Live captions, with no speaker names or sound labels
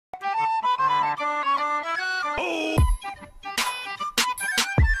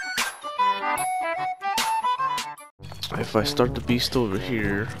if I start the beast over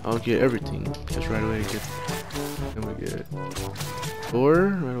here, I'll get everything. Because right away I get, and we get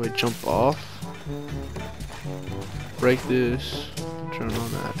door, right away jump off, break this, turn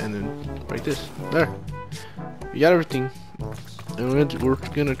on that, and then break this. There, we got everything. And we're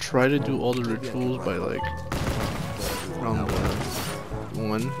gonna try to do all the rituals by like round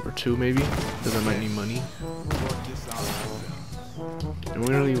 1 or 2 maybe, because I might need money. And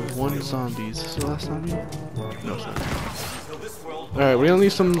we're gonna leave 1 zombie. Is this the last zombie? No, it's not. Alright, we're gonna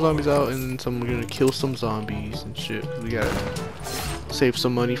leave some zombies out, and then we're gonna kill some zombies and shit. We gotta save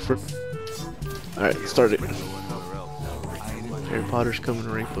some money for. Alright, start it. Harry Potter's coming to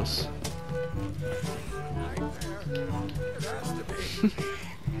rape us.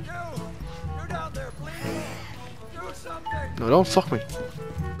 No, don't fuck me.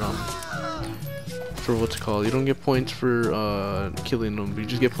 For what's it called? You don't get points for killing them, but you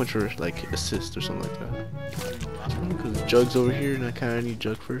just get points for like assist or something like that. Because Jug's over here, and I kind of need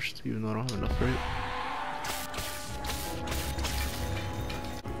Jug first, even though I don't have enough for it.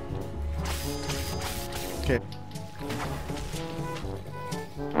 Okay.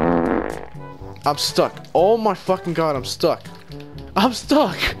 I'm stuck. Oh my fucking god, I'm stuck. I'm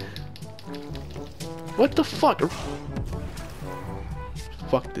stuck. What the fuck?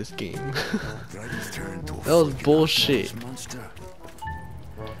 Fuck this game. That was bullshit.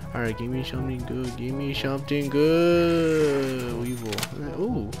 Alright, give me something good. Give me something good. Weevil.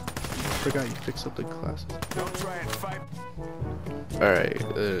 Ooh. Forgot you fixed up the classes. Alright,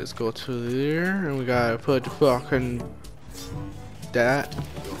 let's go to there. And we gotta put fucking that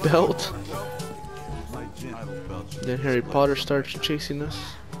belt. Then Harry Potter starts chasing us.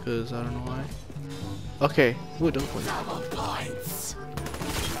 Because I don't know why. Okay. Ooh, don't play.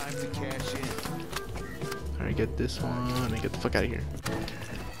 Alright, get this one and get the fuck out of here.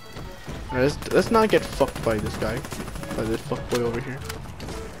 Alright, let's not get fucked by this guy. By this fuckboy over here.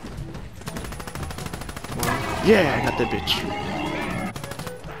 Come on. Yeah, I got that bitch.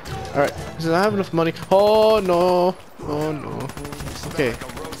 Alright, since I have enough money. Oh no. Oh no. Okay.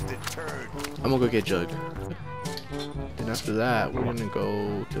 I'm gonna go get Jug. And after that, we're gonna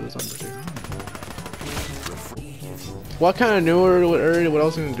go kill this Undertaker. Well, I kinda knew already what I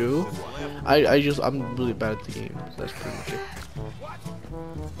was gonna do. I'm really bad at the game. So that's pretty much it.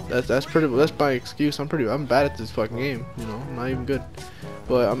 That's my excuse. I'm bad at this fucking game. You know, I'm not even good,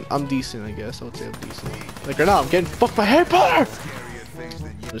 but I'm decent, I guess. I would say I'm decent. Like right now, I'm getting fucked by Harry Potter.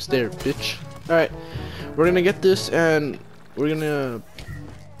 Just there, bitch. All right, we're gonna get this, and we're gonna.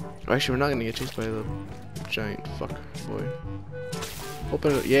 Actually, we're not gonna get chased by the giant fuck boy.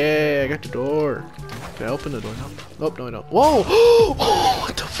 Open it. Yeah, I got the door. Can I open the door now? Oh, no, I don't. Whoa!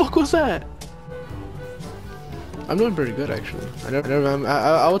 What the fuck was that? I'm doing pretty good, actually. I can't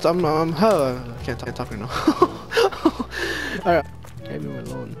talk right now. Alright. Leave me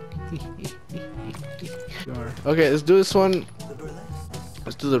alone. Okay, let's do this one.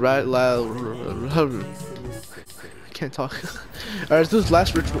 Let's do the can't talk. Alright, let's do this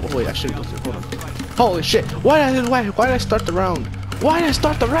last ritual. Oh, wait, actually, hold on. Holy shit! Why did I start the round? Why did I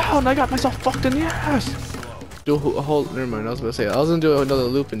start the round? I got myself fucked in the ass. Do a whole. Never mind. I was gonna say I was gonna do another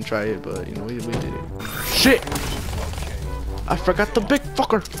loop and try it, but you know we did it. Shit! I forgot the big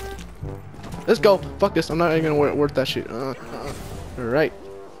fucker. Let's go. Fuck this. I'm not even gonna worth that shit. All right.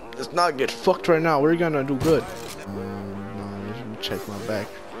 Let's not get fucked right now. We're gonna do good. No, let me check my back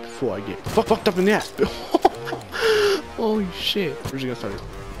before I get fucked up in the ass. Holy shit! Where's he gonna start?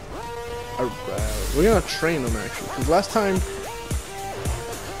 Alright. We're gonna train them actually, because last time.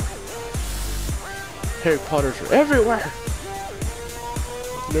 Harry Potters are everywhere!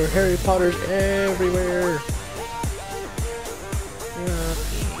 There are Harry Potters everywhere! Yeah.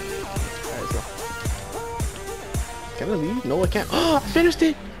 Alright, let's go. Can I leave? No, I can't. Oh, I finished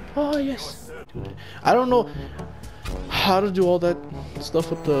it! Oh, yes! I don't know how to do all that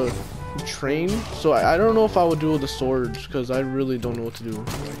stuff with the train, so I don't know if I would do the swords, because I really don't know what to do.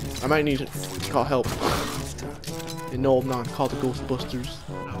 I might need to call help. And no, I'm not. Call the Ghostbusters.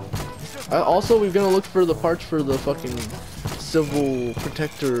 Also, we're gonna look for the parts for the fucking civil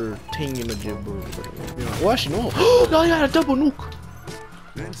protector thing in the jib or whatever. You know. Well, actually, no. No, I got a double nuke.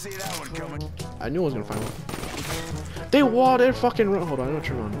 Didn't see that one coming. I knew I was gonna find one. They walled their fucking run. Hold on, I'm gonna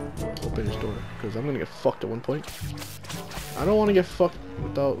turn on open this door because I'm gonna get fucked at one point. I don't want to get fucked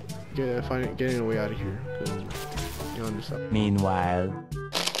without getting a way out of here. You understand? Meanwhile.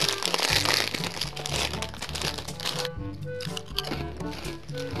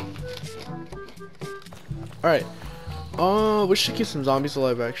 Alright. We should keep some zombies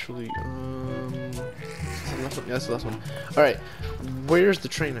alive actually. Yeah, that's the last one. Alright. Where's the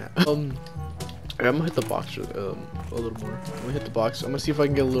train at? I'm gonna hit the box a little more. I'm gonna hit the box. I'm gonna see if I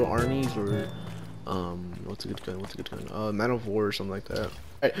can get a little Arnie's or what's a good gun? What's a good gun? Man of War or something like that.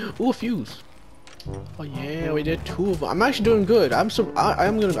 Alright, ooh, a fuse. Oh yeah, we did 2 of them. I'm actually doing good. I'm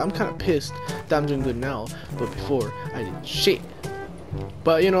kind of pissed that I'm doing good now, but before I did shit.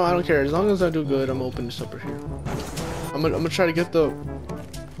 But you know, I don't care. As long as I do good, I'm open to supper here. I'm gonna try to get the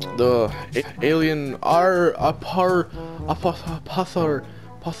alien Apothicon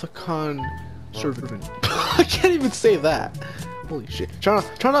servant. I can't even say that. Holy shit. Turn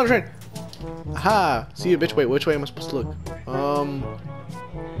on the train. Aha! See you, bitch. Wait, which way am I supposed to look? Oh.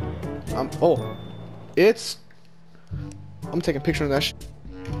 I'm taking a picture of that shit.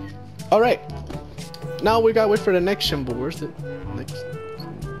 Alright. Now we gotta wait for the next symbol. Where's the next?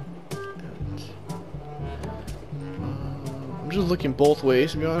 I'm just looking both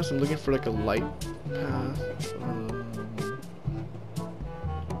ways, to be honest. I'm looking for like a light path.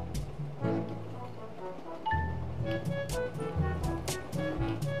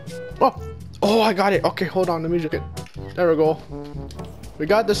 Oh, I got it. Okay, hold on. Let me just get. There we go. We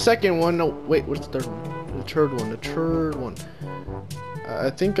got the second one. No, wait. What's the third one? The third one.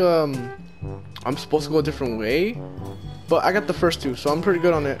 I think I'm supposed to go a different way, but I got the first 2, so I'm pretty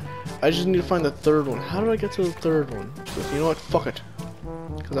good on it. I just need to find the third one. How do I get to the third one? So, you know what? Fuck it.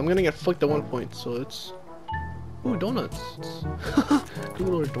 Because I'm gonna get fucked at one point. So it's. Ooh, donuts. Good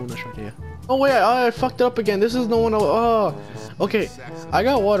old donuts right here. Oh wait, I fucked it up again. This is the one. Oh, okay. I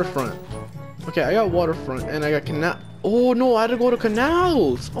got waterfront. Okay, I got waterfront and I got canal. Oh no, I had to go to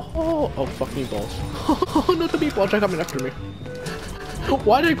canals. Oh fuck me balls. Oh no, the meatballs are coming after me.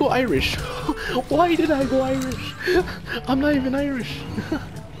 Why did I go Irish? Why did I go Irish? I'm not even Irish.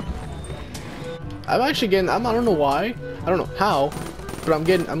 I'm actually getting. I don't know why. I don't know how, but I'm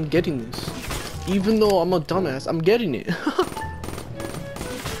getting this. Even though I'm a dumbass, I'm getting it.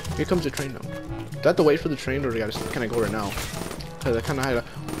 Here comes the train now. Do I have to wait for the train, or can I go right now? Cause I kind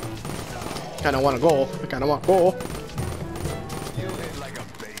of want to go. I kind of want to go.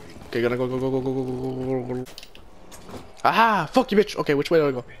 Okay, gonna go. Aha! Fuck you, bitch. Okay, which way do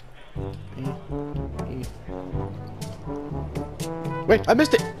I go? Wait, I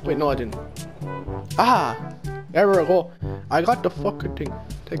missed it. Wait, no, I didn't. Aha! There we go. I got the fucking thing.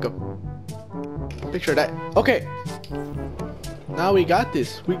 Take a picture of that. Okay. Now we got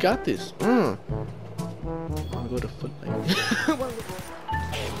this. We got this. I'm gonna go to foot lane.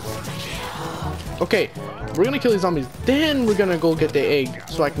 Okay, we're gonna kill these zombies. Then we're gonna go get the egg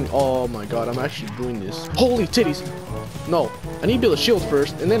so I can. Oh my god, I'm actually doing this. Holy titties! No, I need to build a shield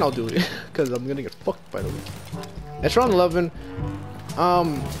first, and then I'll do it because I'm gonna get fucked by the way. It's round 11.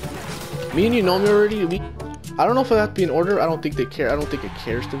 Me and you know me already. I don't know if I have to be in order. I don't think they care. I don't think it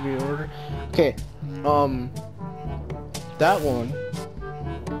cares to be in order. Okay. That one.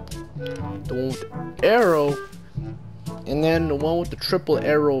 The one with the arrow. And then the one with the triple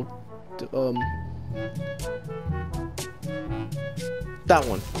arrow. That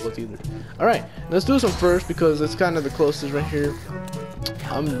one was either. Alright, let's do some first because it's kind of the closest right here.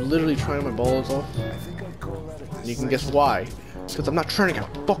 I'm literally trying my balls off. And you can guess why. Because I'm not trying to get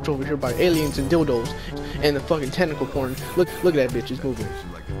fucked over here by aliens and dildos and the fucking tentacle porn. Look at that bitch, he's moving.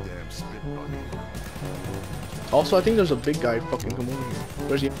 Also, I think there's a big guy fucking come over here.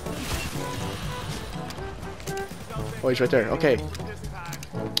 Where's he? Oh, he's right there. Okay.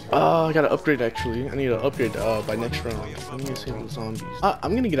 I gotta upgrade actually. I need to upgrade by next round. I need to save the zombies.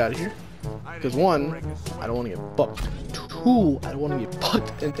 I'm gonna get out of here. Because 1, I don't want to get fucked. 2, I don't want to get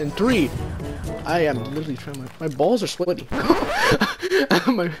fucked. And 3, I am literally trying my balls are sweaty.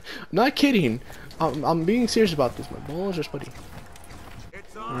 I'm not kidding. I'm being serious about this. My balls are sweaty.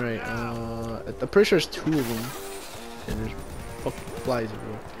 Alright, I'm pretty sure there's 2 of them. And there's fucking flies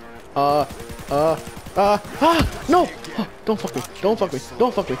everywhere. No! Oh, don't fuck me. Don't fuck me.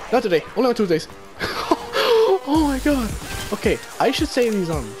 Don't fuck me. Not today. Only on Tuesdays. Oh my god. Okay, I should save these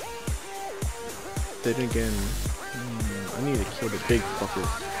zombies. Then again, I need to kill the big fucker.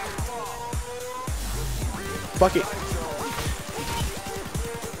 Fuck it.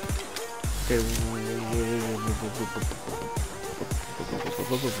 Okay.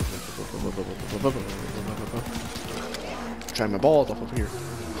 Try my balls off of here.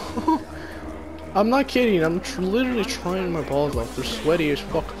 I'm not kidding. I'm literally trying my balls off. They're sweaty as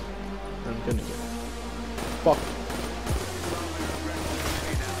fuck. I'm gonna get fucked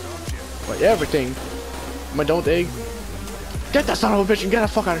by everything. My don't egg. Get that son of a bitch and get the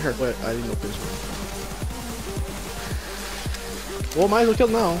fuck out of here. Wait, I didn't know this one. Well, might as well kill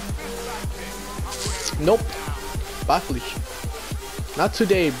now. Nope. Bye, Felicia. Not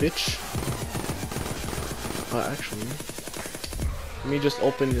today, bitch. Actually, let me just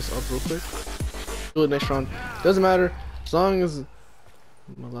open this up real quick. do it next round. Doesn't matter as long as.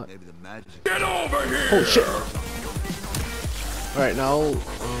 Maybe the magic. Get over here! Oh shit! All right, now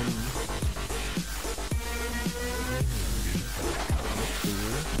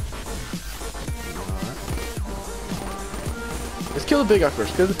let's kill the big guy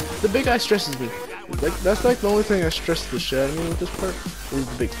first, because the big guy stresses me. Like that's like the only thing that stresses the shit out of me with this part is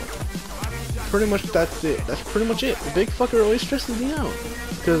the big fucker. Pretty much that's it. That's pretty much it. The big fucker always stresses me out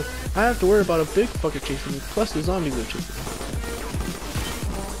because I have to worry about a big fucker chasing me plus the zombies that are chasing me.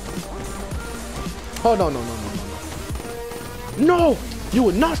 Oh no no no no no no! No! You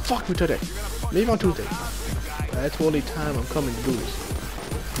would not fuck me today. Maybe on Tuesday. That's the only time I'm coming to do this.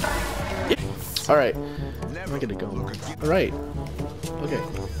 All right. I'm gonna go. All right. Okay.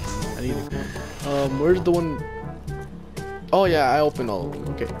 I need it. Where's the one? Oh yeah, I opened all of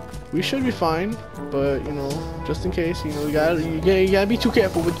them. Okay. We should be fine, but you know, just in case, you know, you gotta be too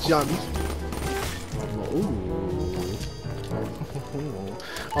careful with zombies. Ooh.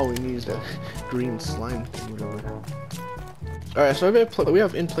 All we need is that green slime thing, whatever. Alright, so we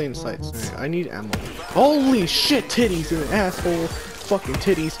have in plain sights. Right, I need ammo. Holy shit, titties in an asshole. Fucking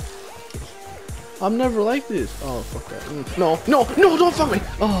titties. I'm never like this. Oh, fuck that. No, no, no, don't fuck me.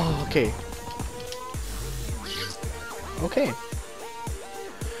 Oh, okay. Okay.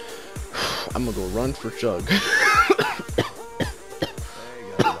 I'm gonna go run for Chug.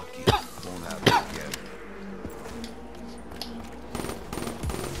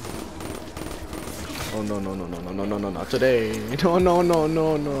 Oh no no no no no no no no not today. No no no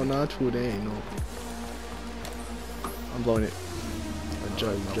no no not today. No. I'm blowing it.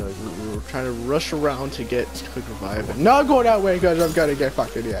 Jug. We're trying to rush around to get quick revive and not go that way because I've got to get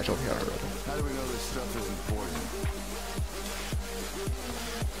fucked in the actual here already. How do we know this stuff isn't poison?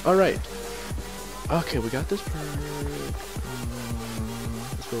 Alright. Okay, we got this part.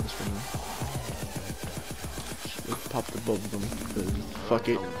 Let's go this one. Let's pop the both of them because fuck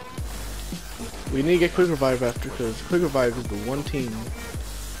it. We need to get quick revive after because quick revive is the one team.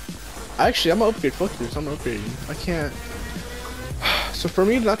 Actually, I'm gonna upgrade. Fuck this, I'm upgrading. I can't. So for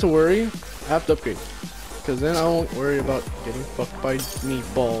me not to worry, I have to upgrade. Because then I won't worry about getting fucked by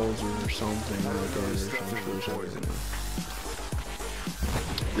meatballs or something like that. Or something.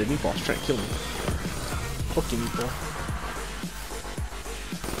 The meatball's trying to kill me. Fucking meatball.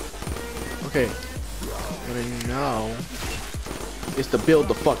 Okay. And then now it's to build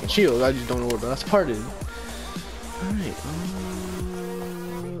the fucking shield. I just don't know what the last part is. Alright,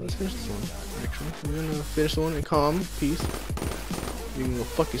 let's finish this one. Actually, we're gonna finish the one and calm, peace. You can go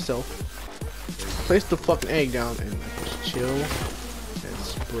fuck yourself. Place the fucking egg down and just chill and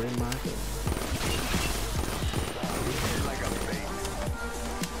spray my gun.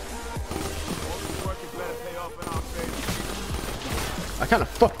 I kinda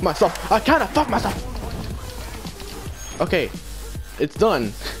fucked myself. Okay, it's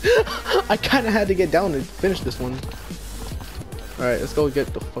done. I kinda had to get down and finish this one. Alright, let's go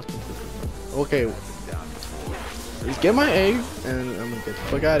get the fucking. Okay. Let's get my egg, and I'm gonna get the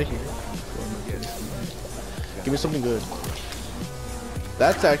fuck out of here. Give me something good.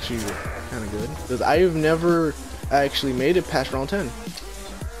 That's actually kind of good, because I've never actually made it past round 10.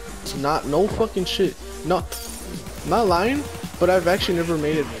 No fucking shit. Not lying, but I've actually never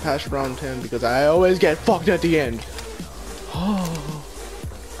made it past round 10 because I always get fucked at the end. Oh.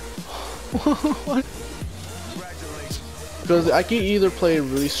 What? Because I can either play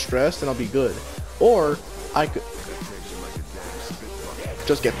really stressed and I'll be good, or I could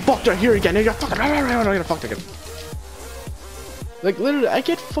just get fucked right here again and get fucked again. Like literally, I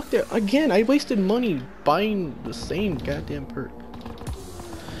get fucked again. I wasted money buying the same goddamn perk.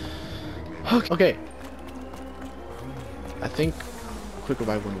 Okay. I think quick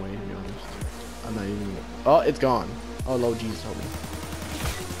revive went away, to be honest. I'm not even. Oh, it's gone. Oh, Lord Jesus, help me.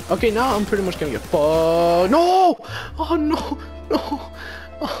 Okay, now I'm pretty much gonna get fucked. No! Oh no! No!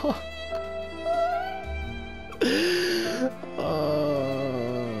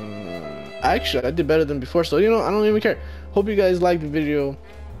 Actually, I did better than before, so you know, I don't even care. Hope you guys liked the video.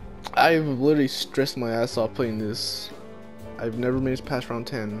 I've literally stressed my ass off playing this. I've never made it past round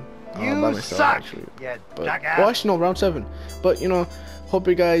 10 by myself, actually. But, well, actually, no, round 7. But you know, hope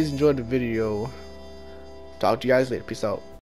you guys enjoyed the video. Talk to you guys later. Peace out.